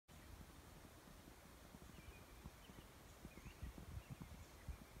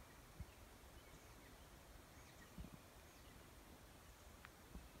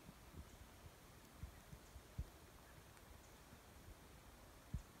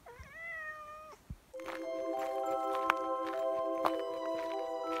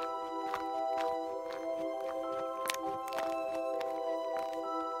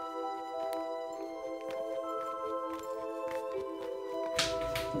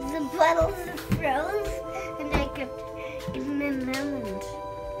the bottles froze, and I kept giving them melons.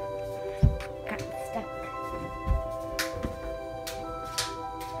 Got stuck.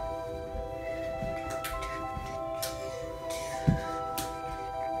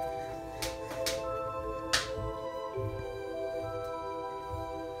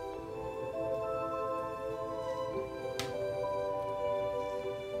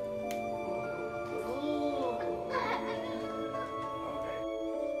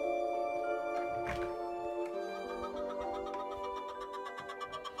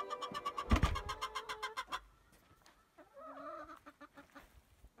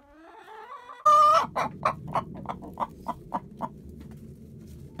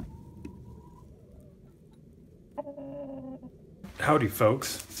 Howdy,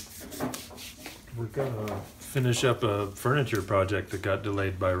 folks. We're gonna finish up a furniture project that got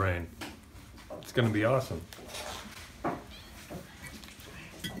delayed by rain. It's gonna be awesome.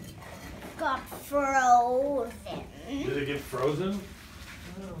 Got frozen. Did it get frozen?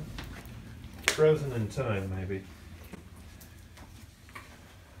 Oh. Frozen in time, maybe.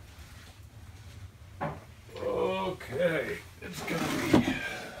 Okay, it's gonna be,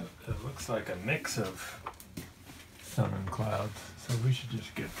 it looks like a mix of sun and clouds, so we should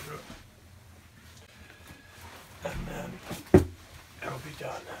just get through it. And then it'll be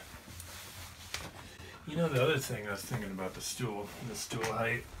done. You know, the other thing I was thinking about the stool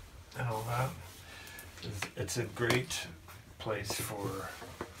height and all that, is it's a great place for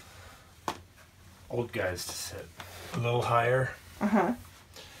old guys to sit. A little higher. Uh-huh.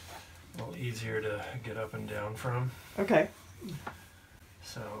 A little easier to get up and down from. Okay.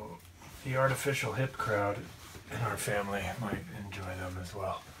 So the artificial hip crowd in our family might enjoy them as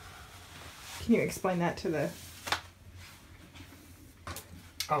well. Can you explain that to the...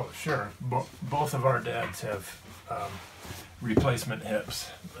 Oh, sure. Both of our dads have replacement hips,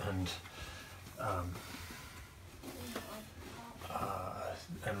 and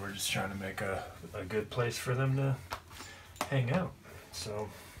we're just trying to make a good place for them to hang out. So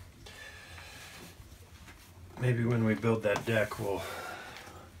maybe when we build that deck, we'll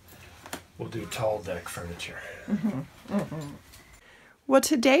do tall deck furniture. Mm-hmm. Mm-hmm. Well,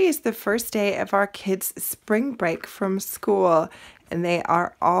 today is the first day of our kids' spring break from school, and they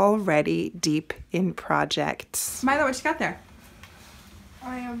are already deep in projects. Milo, what you got there?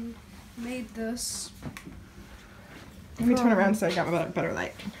 I made this. Let me turn around so I got a better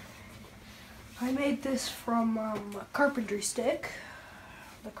light. I made this from a carpentry stick.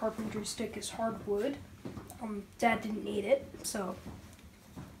 The carpentry stick is hardwood. Dad didn't need it, so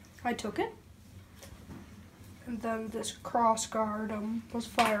I took it. And then this cross guard was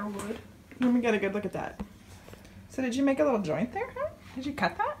firewood. Let me get a good look at that. So did you make a little joint there, huh? Did you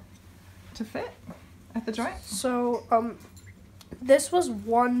cut that to fit at the joint? So this was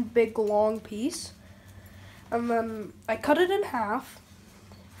one big long piece, and then I cut it in half.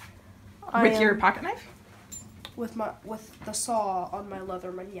 With your pocket knife? With the saw on my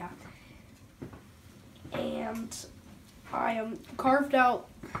Leatherman, yeah. And I carved out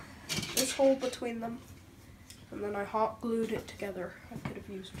this hole between them, and then I hot glued it together. I could have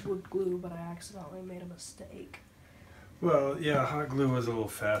used wood glue, but I accidentally made a mistake. Well, yeah, hot glue was a little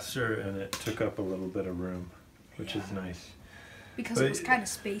faster, and it took up a little bit of room, which is nice. Because it was kind of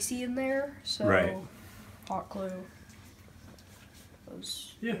spacey in there, so right. Hot glue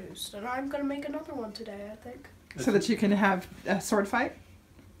was used. And I'm going to make another one today, I think. So that you can have a sword fight?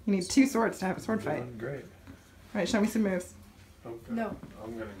 You need 2 swords to have a sword fight. Great. All right, show me some moves. Okay. No.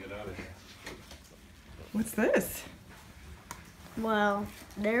 I'm going to get out of here. What's this? Well,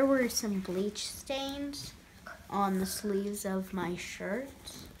 there were some bleach stains on the sleeves of my shirt.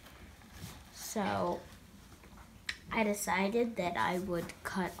 So I decided that I would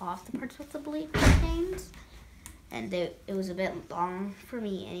cut off the parts with the bleach stains. And it was a bit long for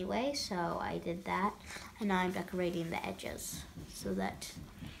me anyway, so I did that. And now I'm decorating the edges so that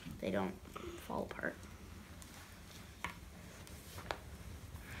they don't fall apart.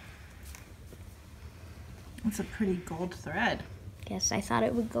 It's a pretty gold thread. Yes, I thought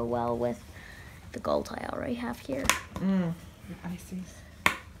it would go well with the gold I already have here. I see.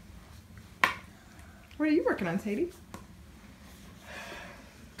 What are you working on, Sadie?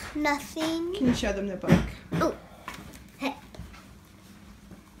 Nothing. Can you show them the book? Oh. Hey.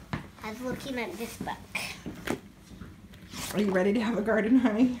 I was looking at this book. Are you ready to have a garden,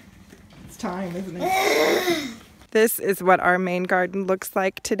 honey? It's time, isn't it? This is what our main garden looks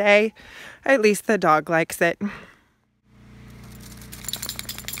like today. At least the dog likes it.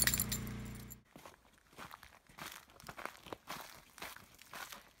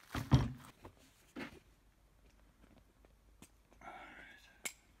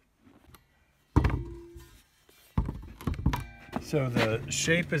 So the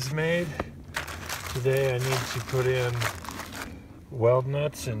shape is made. Today I need to put in weld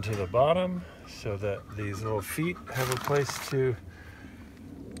nuts into the bottom so that these little feet have a place to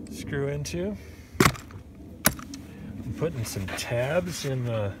screw into. I'm putting some tabs in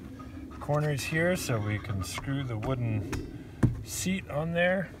the corners here so we can screw the wooden seat on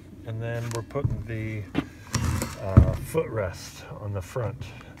there, and then we're putting the footrest on the front.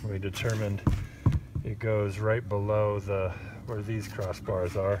 We determined it goes right below where these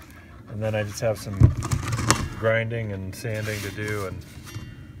crossbars are, and then I just have some grinding and sanding to do, and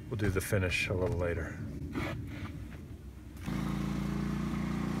we'll do the finish a little later.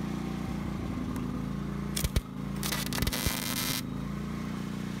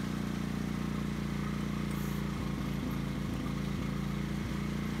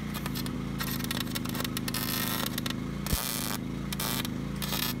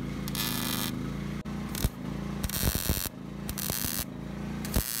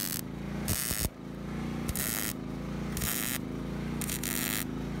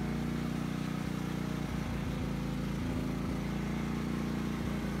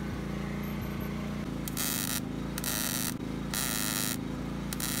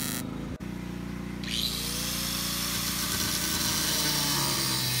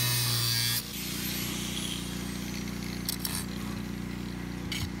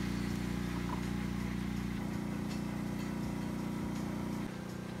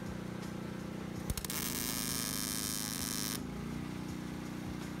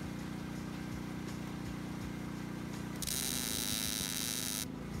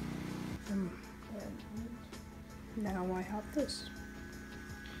 Now I have this.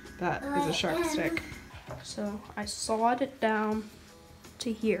 That is a sharp stick. So I sawed it down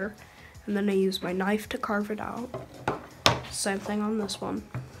to here, and then I used my knife to carve it out. Same thing on this one.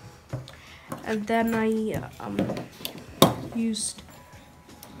 And then I used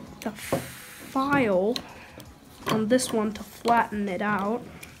the file on this one to flatten it out.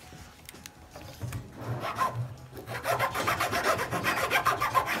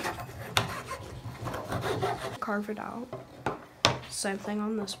 Carve it out. Same thing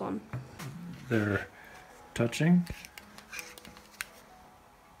on this one. They're touching.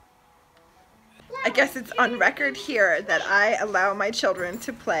 I guess it's on record here that I allow my children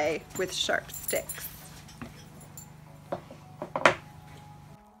to play with sharp sticks.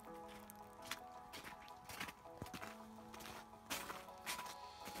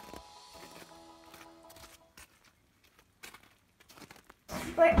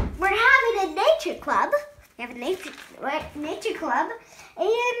 We're having a nature club. We have a nature club,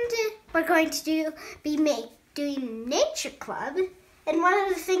 and we're going to be doing nature club. And one of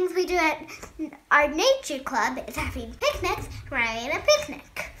the things we do at our nature club is having picnics. We're having a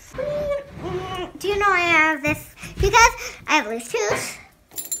picnic. Do you know I have this? Because I have loose tooth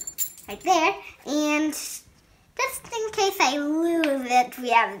right there, and just in case I lose it, we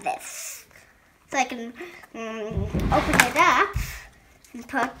have this, so I can open it up and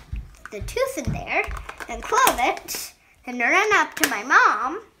put the tooth in there and close it, and run up to my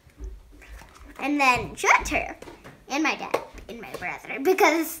mom, and then shut her, and my dad, and my brother,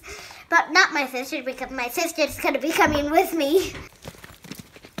 but not my sister, because my sister's going to be coming with me.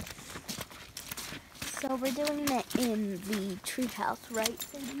 So we're doing it in the treehouse, right,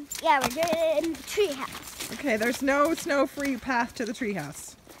 Cindy? Yeah, we're doing it in the treehouse. Okay, there's no snow-free path to the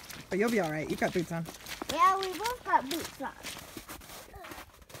treehouse, but you'll be all right. You've got boots on. Yeah, we both got boots on.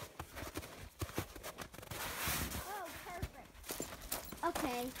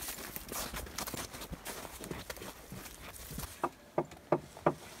 Okay.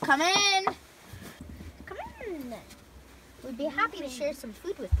 Come in. Come in. We'd be happy to share some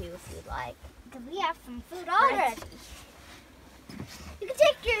food with you if you'd like. Because we have some food already. You can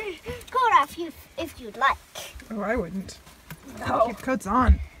take your coat off if you'd like. Oh, I wouldn't. No. Keep coats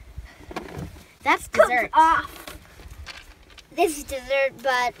on. That's dessert. Off. This is dessert,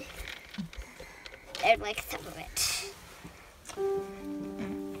 but I'd like some of it.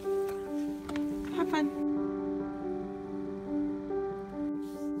 Have fun.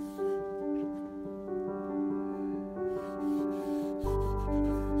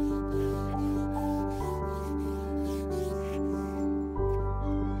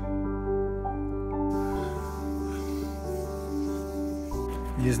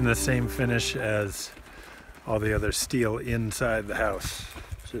 Using the same finish as all the other steel inside the house,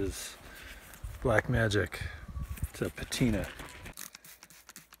 which is black magic. It's a patina.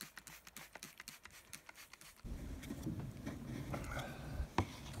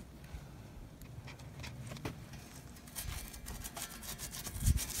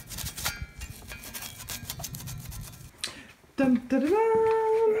 Dun, dun, dun,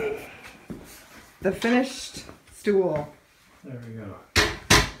 dun. The finished stool. There we go.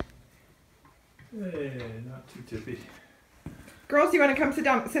 Hey, not too tippy. Girls, you want to come sit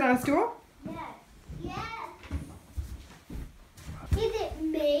on a stool? Yes. Yes. Is it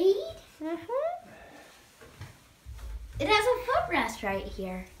made? Mm-hmm. It has a footrest right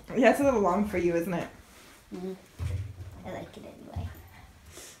here. Yeah, it's a little long for you, isn't it? Mm. I like it anyway.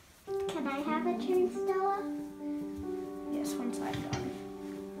 Can I have a turn, Stella? Yes, one side done.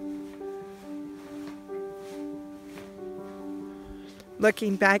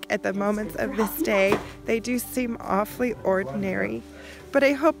 Looking back at the moments of this day, they do seem awfully ordinary. But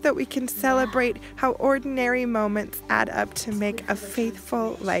I hope that we can celebrate how ordinary moments add up to make a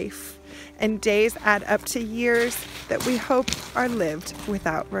faithful life, and days add up to years that we hope are lived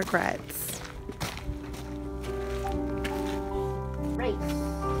without regrets. Right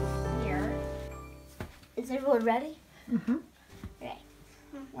here. Is everyone ready? Mm-hmm. Okay.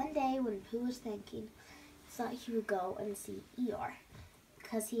 One day when Pooh was thinking, he thought he would go and see Eeyore,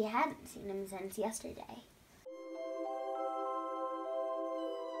 because he hadn't seen him since yesterday.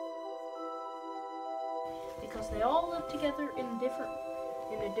 Because they all live together in a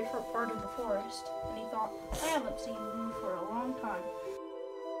different part of the forest, and he thought, I haven't seen Pooh for a long time.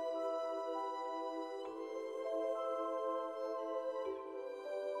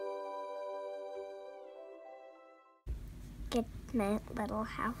 Good night, little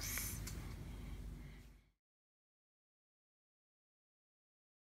house.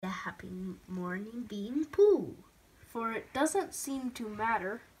 A happy morning being Pooh. For it doesn't seem to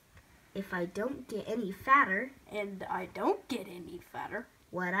matter, If I don't get any fatter, and I don't get any fatter.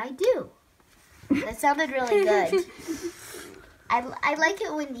 what I do. That sounded really good. I like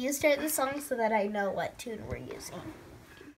it when you start the song so that I know what tune we're using.